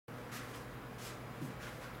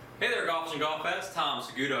Hey there, golfers and golf fans. Tom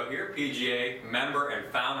Saguto here, PGA member and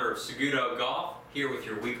founder of SagutoGolf, here with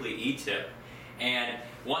your weekly e-tip. And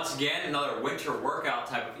once again, another winter workout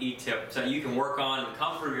type of e-tip so you can work on the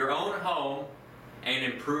comfort of your own home and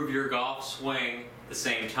improve your golf swing at the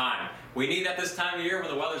same time. We need that this time of year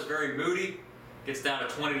when the weather's very moody. It gets down to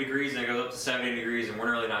 20 degrees and it goes up to 70 degrees and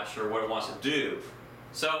we're really not sure what it wants to do.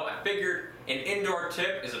 So I figured an indoor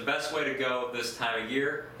tip is the best way to go this time of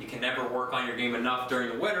year. You can never work on your game enough during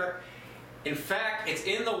the winter. In fact, it's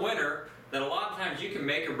in the winter that a lot of times you can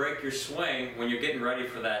make or break your swing when you're getting ready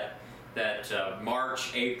for that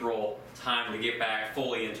March, April time to get back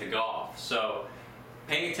fully into golf. So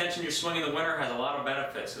paying attention to your swing in the winter has a lot of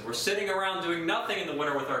benefits. If we're sitting around doing nothing in the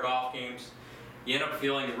winter with our golf games, you end up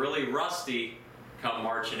feeling really rusty come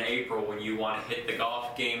March and April when you want to hit the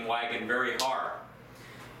golf game wagon very hard.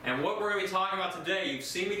 And what we're going to be talking about today, you've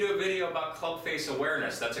seen me do a video about club face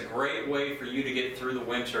awareness. That's a great way for you to get through the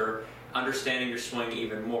winter, understanding your swing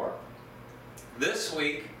even more. This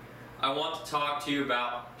week, I want to talk to you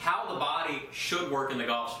about how the body should work in the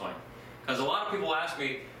golf swing. Because a lot of people ask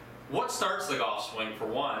me, what starts the golf swing for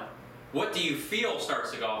one? What do you feel starts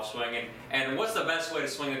the golf swing? And what's the best way to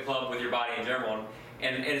swing the club with your body in general?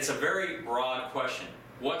 And it's a very broad question.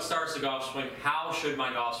 What starts the golf swing? How should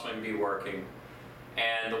my golf swing be working?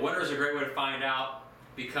 And the winter is a great way to find out,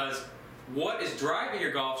 because what is driving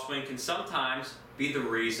your golf swing can sometimes be the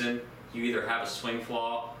reason you either have a swing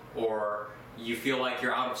flaw or you feel like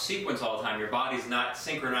you're out of sequence all the time. Your body's not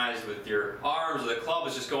synchronized with your arms, or the club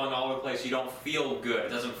is just going all over the place. You don't feel good. It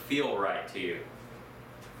doesn't feel right to you.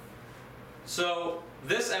 So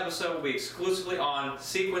this episode will be exclusively on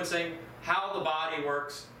sequencing, how the body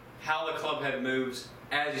works, how the club head moves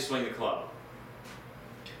as you swing the club.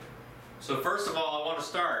 So first of all, I want to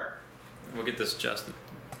start, we'll get this adjusted.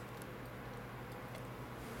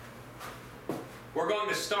 We're going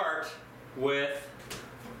to start with,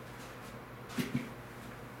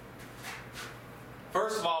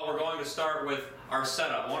 first of all, we're going to start with our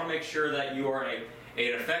setup. I want to make sure that you are in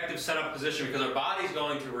an effective setup position, because our body is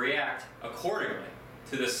going to react accordingly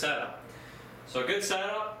to this setup. So a good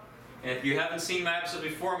setup, and if you haven't seen my episode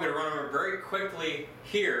before, I'm going to run over very quickly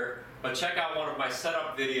here, but check out one of my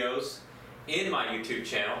setup videos in my YouTube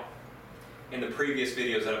channel, in the previous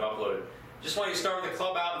videos that I've uploaded. Just want you to start with the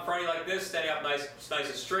club out in front of you like this, standing up nice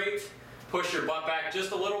and straight. Push your butt back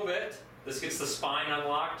just a little bit. This gets the spine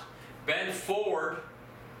unlocked. Bend forward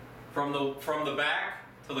from the back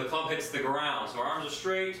till the club hits the ground. So arms are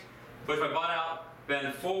straight. Push my butt out.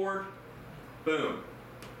 Bend forward. Boom.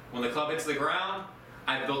 When the club hits the ground,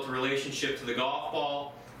 I've built a relationship to the golf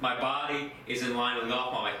ball. My body is in line with the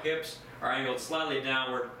golf ball. My hips are angled slightly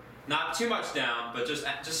downward. Not too much down, but just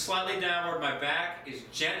slightly downward. My back is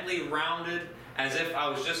gently rounded, as if I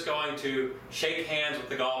was just going to shake hands with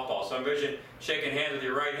the golf ball. So envision shaking hands with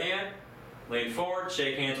your right hand, lean forward,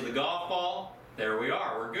 shake hands with the golf ball. There we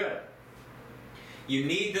are, we're good. You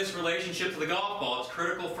need this relationship to the golf ball. It's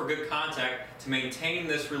critical for good contact to maintain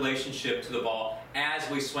this relationship to the ball as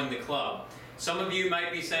we swing the club. Some of you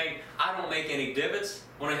might be saying, I don't make any divots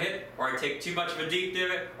when I hit, or I take too much of a deep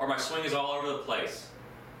divot, or my swing is all over the place.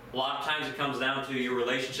 A lot of times it comes down to your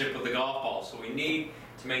relationship with the golf ball. So we need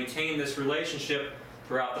to maintain this relationship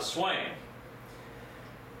throughout the swing.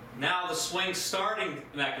 Now the swing starting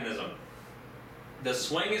mechanism. The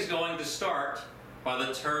swing is going to start by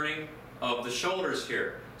the turning of the shoulders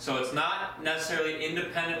here. So it's not necessarily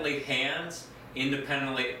independently hands,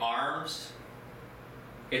 independently arms.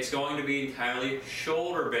 It's going to be entirely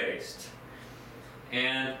shoulder based.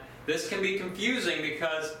 And this can be confusing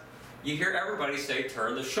because you hear everybody say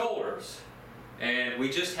turn the shoulders, and we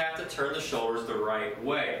just have to turn the shoulders the right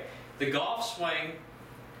way. The golf swing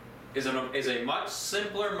is a much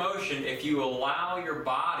simpler motion if you allow your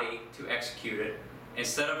body to execute it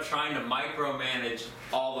instead of trying to micromanage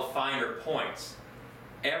all the finer points.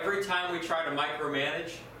 Every time we try to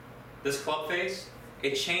micromanage this club face,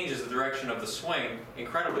 it changes the direction of the swing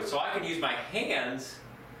incredibly. So I can use my hands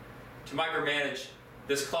to micromanage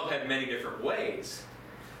this club head many different ways.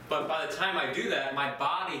 But by the time I do that, my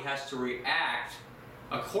body has to react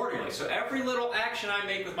accordingly. So every little action I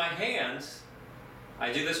make with my hands,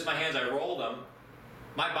 I do this with my hands, I roll them,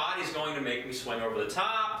 my body's going to make me swing over the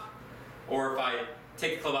top, or if I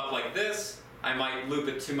take the club up like this, I might loop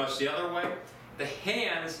it too much the other way. The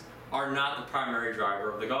hands are not the primary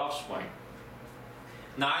driver of the golf swing.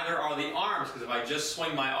 Neither are the arms, because if I just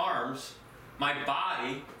swing my arms, my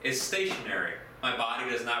body is stationary. My body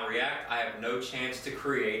does not react. I have no chance to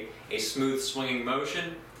create a smooth swinging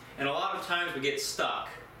motion. And a lot of times we get stuck.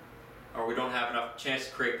 or we don't have enough chance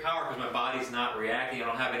to create power because my body's not reacting. I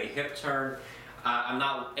don't have any hip turn. I'm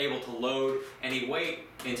not able to load any weight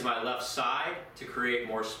into my left side to create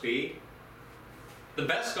more speed. The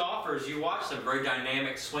best golfers, you watch them, very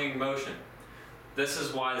dynamic swing motion. This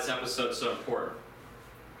is why this episode is so important.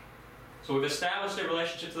 So we've established a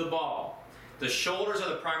relationship to the ball. The shoulders are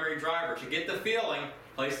the primary driver. To get the feeling,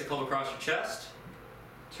 place the club across your chest,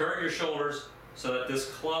 turn your shoulders so that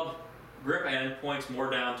this club grip end points more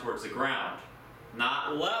down towards the ground.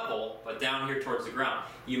 Not level, but down here towards the ground.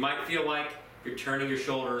 You might feel like you're turning your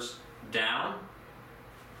shoulders down.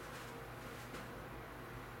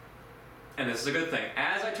 And this is a good thing.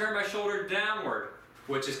 As I turn my shoulder downward,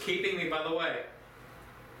 which is keeping me, by the way,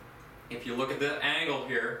 if you look at the angle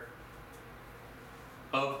here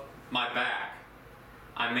of my back,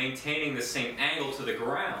 I'm maintaining the same angle to the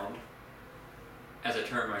ground as I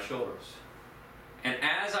turn my shoulders. And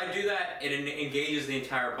as I do that, it engages the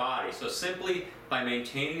entire body. So simply by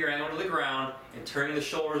maintaining your angle to the ground and turning the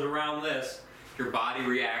shoulders around this, your body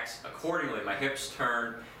reacts accordingly. My hips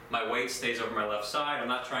turn, my weight stays over my left side. I'm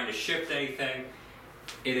not trying to shift anything.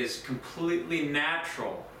 It is completely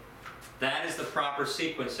natural. That is the proper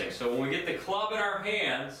sequencing. So when we get the club in our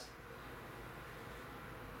hands,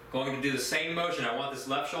 going to do the same motion. I want this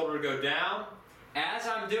left shoulder to go down. As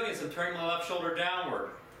I'm doing this, I'm turning my left shoulder downward.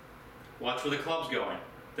 Watch where the club's going.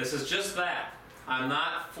 This is just that. I'm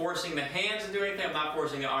not forcing the hands to do anything. I'm not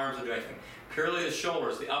forcing the arms to do anything. Purely the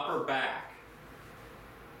shoulders, the upper back.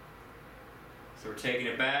 So we're taking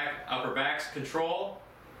it back. Upper back's control.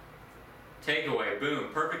 Takeaway. Boom.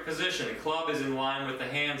 Perfect position. The club is in line with the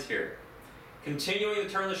hands here. Continuing to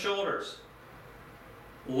turn the shoulders.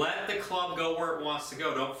 Let the club go where it wants to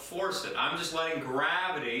go. Don't force it. I'm just letting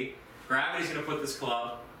gravity. Gravity's going to put this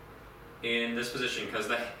club in this position because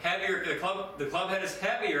the club head is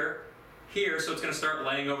heavier here, so it's going to start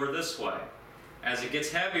laying over this way. As it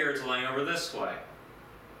gets heavier, it's laying over this way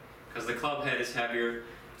because the club head is heavier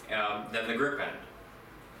than the grip end.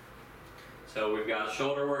 So we've got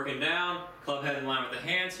shoulder working down, club head in line with the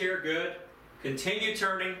hands here. Good. Continue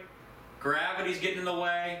turning. Gravity's getting in the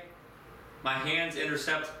way. My hands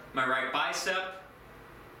intercept my right bicep.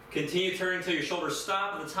 Continue turning until your shoulders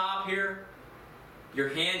stop at the top here. Your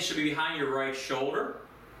hands should be behind your right shoulder.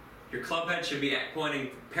 Your club head should be pointing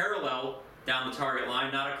parallel down the target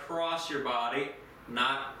line, not across your body,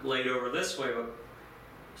 not laid over this way, but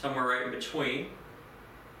somewhere right in between.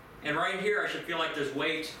 And right here, I should feel like there's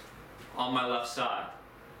weight on my left side.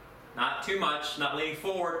 Not too much, not leaning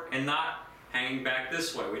forward, and not hanging back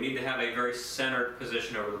this way. We need to have a very centered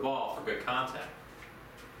position over the ball for good contact.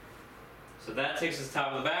 So that takes us to the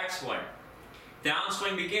top of the backswing.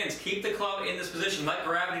 Downswing begins. Keep the club in this position. Let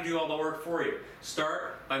gravity do all the work for you.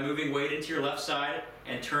 Start by moving weight into your left side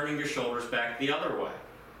and turning your shoulders back the other way.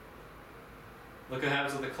 Look what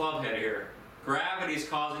happens with the club head here. Gravity is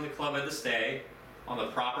causing the club head to stay on the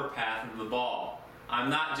proper path into the ball. I'm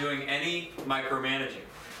not doing any micromanaging.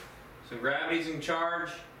 So gravity's in charge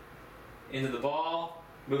into the ball,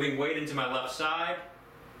 moving weight into my left side,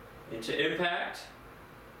 into impact,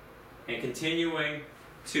 and continuing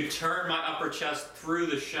to turn my upper chest through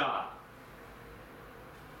the shot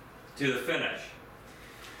to the finish.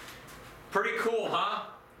 Pretty cool, huh?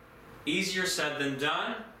 Easier said than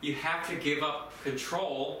done. You have to give up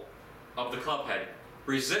control of the club head.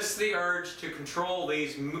 Resist the urge to control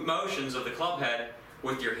these motions of the club head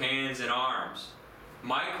with your hands and arms.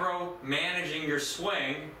 Micro-managing your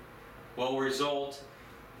swing will result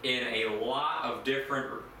in a lot of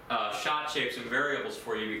different shot shapes and variables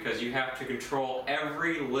for you because you have to control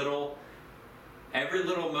every little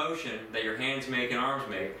motion that your hands make and arms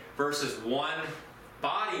make versus one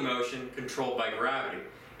body motion controlled by gravity.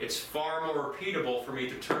 It's far more repeatable for me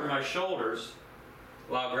to turn my shoulders,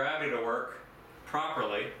 allow gravity to work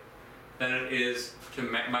properly, than it is to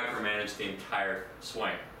micromanage the entire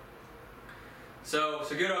swing. So,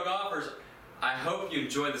 Saguto golfers, I hope you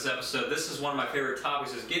enjoyed this episode. This is one of my favorite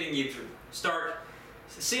topics, is getting you to start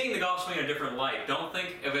seeing the golf swing in a different light. Don't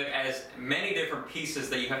think of it as many different pieces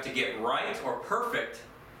that you have to get right or perfect.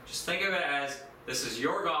 Just think of it as this is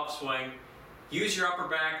your golf swing. Use your upper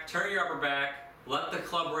back, turn your upper back, let the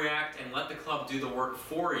club react, and let the club do the work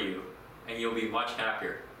for you, and you'll be much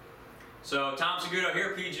happier. So, Tom Saguto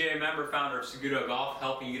here, PGA member, founder of SagutoGolf,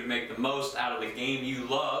 helping you to make the most out of the game you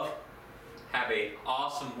love. Have an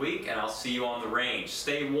awesome week, and I'll see you on the range.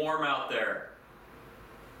 Stay warm out there.